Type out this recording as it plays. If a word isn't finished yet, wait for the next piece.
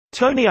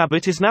Tony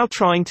Abbott is now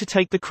trying to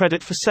take the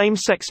credit for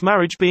same-sex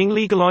marriage being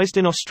legalized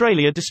in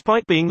Australia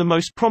despite being the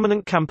most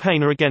prominent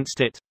campaigner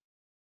against it.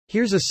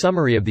 Here's a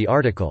summary of the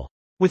article.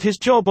 With his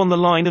job on the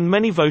line and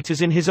many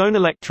voters in his own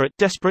electorate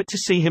desperate to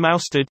see him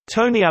ousted,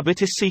 Tony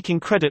Abbott is seeking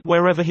credit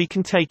wherever he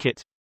can take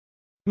it.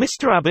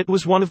 Mr. Abbott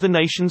was one of the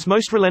nation's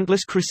most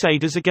relentless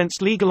crusaders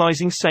against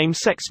legalizing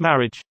same-sex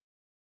marriage.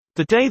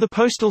 The day the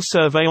postal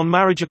survey on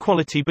marriage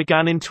equality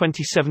began in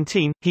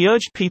 2017, he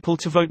urged people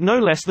to vote. No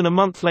less than a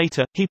month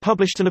later, he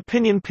published an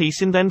opinion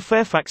piece in then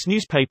Fairfax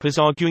newspapers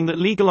arguing that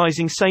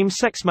legalizing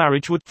same-sex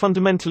marriage would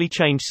fundamentally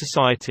change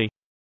society.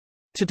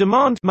 To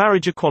demand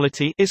marriage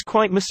equality is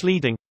quite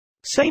misleading.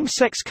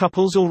 Same-sex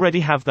couples already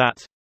have that.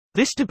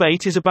 This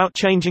debate is about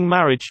changing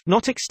marriage,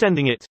 not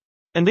extending it.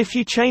 And if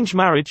you change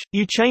marriage,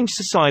 you change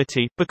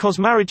society, because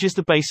marriage is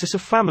the basis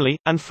of family,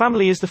 and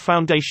family is the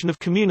foundation of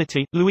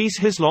community. Louise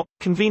Hislop,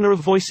 convener of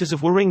Voices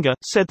of Warringah,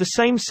 said the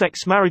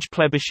same-sex marriage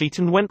plebiscite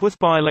and Wentworth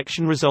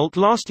by-election result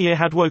last year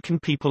had woken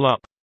people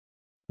up.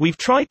 We've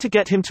tried to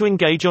get him to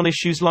engage on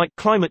issues like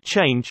climate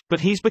change,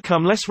 but he's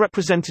become less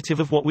representative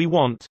of what we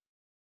want.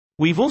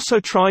 We've also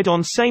tried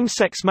on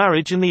same-sex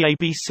marriage and the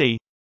ABC.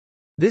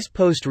 This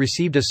post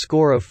received a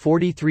score of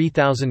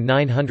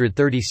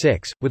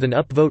 43,936, with an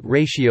upvote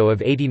ratio of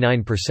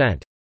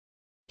 89%.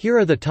 Here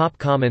are the top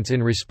comments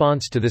in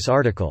response to this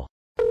article.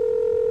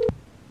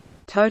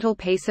 Total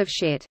piece of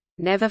shit.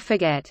 Never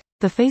forget.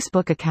 The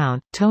Facebook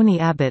account, Tony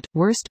Abbott,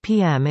 worst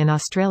PM in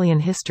Australian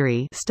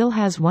history, still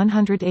has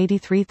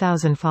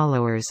 183,000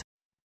 followers.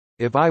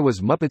 If I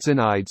was Muppetson,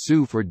 I'd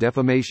sue for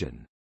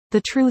defamation.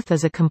 The truth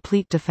is a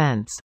complete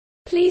defense.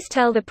 Please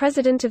tell the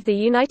President of the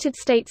United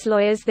States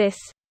lawyers this.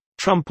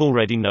 Trump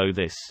already know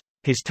this.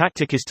 His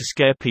tactic is to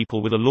scare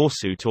people with a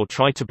lawsuit or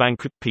try to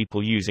bankrupt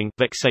people using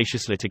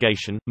vexatious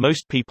litigation.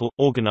 Most people,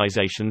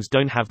 organizations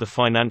don't have the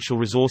financial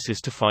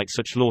resources to fight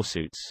such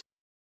lawsuits.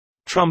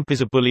 Trump is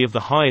a bully of the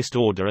highest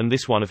order, and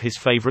this one of his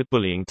favorite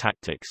bullying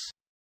tactics.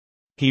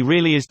 He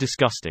really is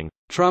disgusting.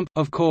 Trump,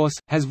 of course,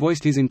 has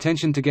voiced his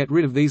intention to get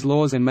rid of these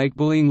laws and make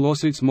bullying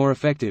lawsuits more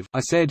effective.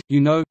 I said,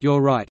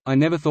 you're right, I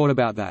never thought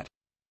about that.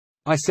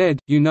 I said,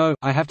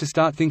 I have to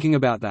start thinking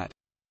about that.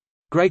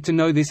 Great to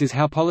know this is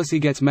how policy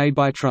gets made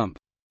by Trump.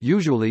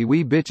 Usually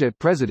we bitch at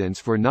presidents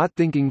for not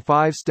thinking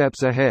 5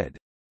 steps ahead.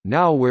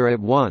 Now we're at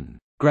 1.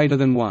 Greater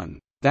than 1.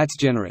 That's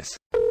generous.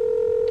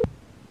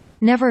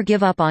 Never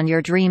give up on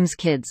your dreams,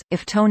 kids.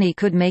 If Tony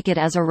could make it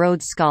as a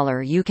Rhodes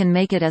Scholar, you can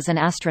make it as an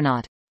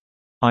astronaut.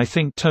 I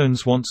think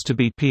Tones wants to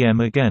be PM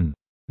again.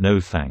 No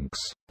thanks.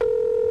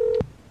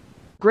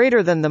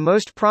 Greater than the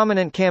most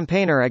prominent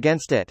campaigner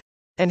against it.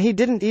 And he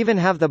didn't even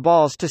have the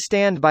balls to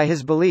stand by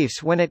his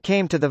beliefs when it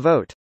came to the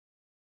vote.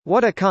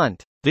 What a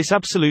cunt. This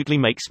absolutely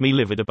makes me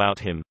livid about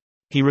him.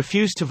 He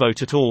refused to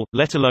vote at all,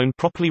 let alone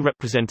properly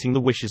representing the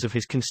wishes of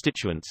his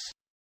constituents.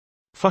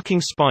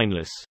 Fucking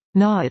spineless.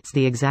 No, it's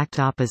the exact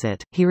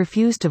opposite. He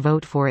refused to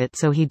vote for it,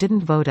 so he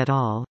didn't vote at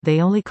all.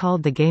 They only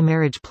called the gay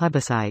marriage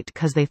plebiscite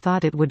cause they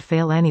thought it would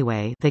fail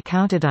anyway. They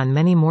counted on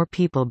many more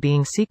people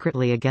being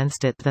secretly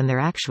against it than there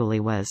actually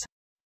was.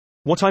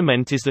 What I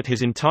meant is that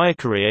his entire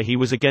career he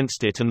was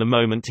against it, and the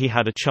moment he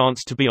had a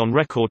chance to be on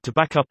record to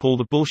back up all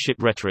the bullshit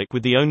rhetoric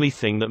with the only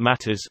thing that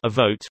matters, a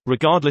vote,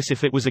 regardless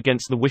if it was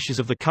against the wishes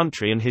of the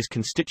country and his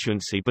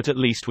constituency but at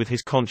least with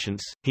his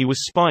conscience, he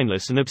was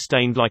spineless and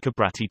abstained like a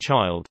bratty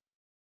child.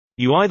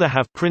 You either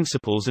have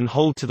principles and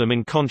hold to them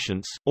in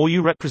conscience, or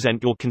you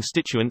represent your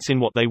constituents in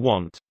what they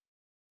want.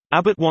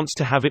 Abbott wants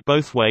to have it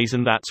both ways,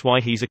 and that's why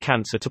he's a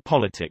cancer to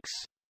politics.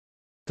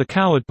 The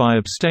coward by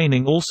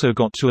abstaining also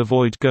got to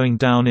avoid going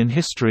down in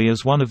history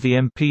as one of the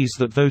MPs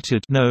that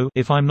voted no.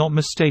 If I'm not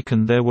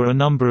mistaken, there were a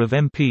number of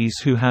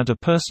MPs who had a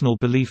personal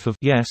belief of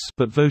yes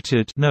but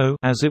voted no,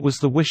 as it was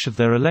the wish of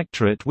their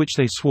electorate which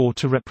they swore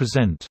to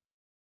represent.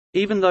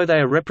 Even though they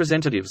are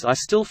representatives, I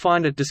still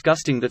find it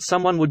disgusting that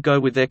someone would go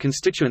with their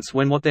constituents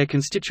when what their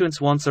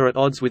constituents wants are at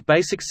odds with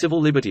basic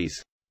civil liberties.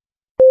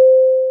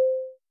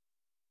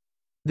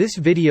 This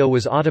video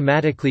was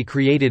automatically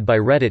created by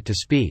Reddit to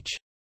speech.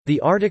 The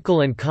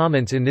article and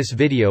comments in this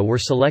video were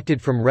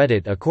selected from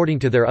Reddit according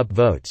to their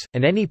upvotes,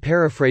 and any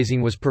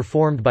paraphrasing was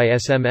performed by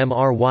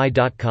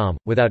smmry.com,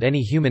 without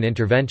any human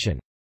intervention.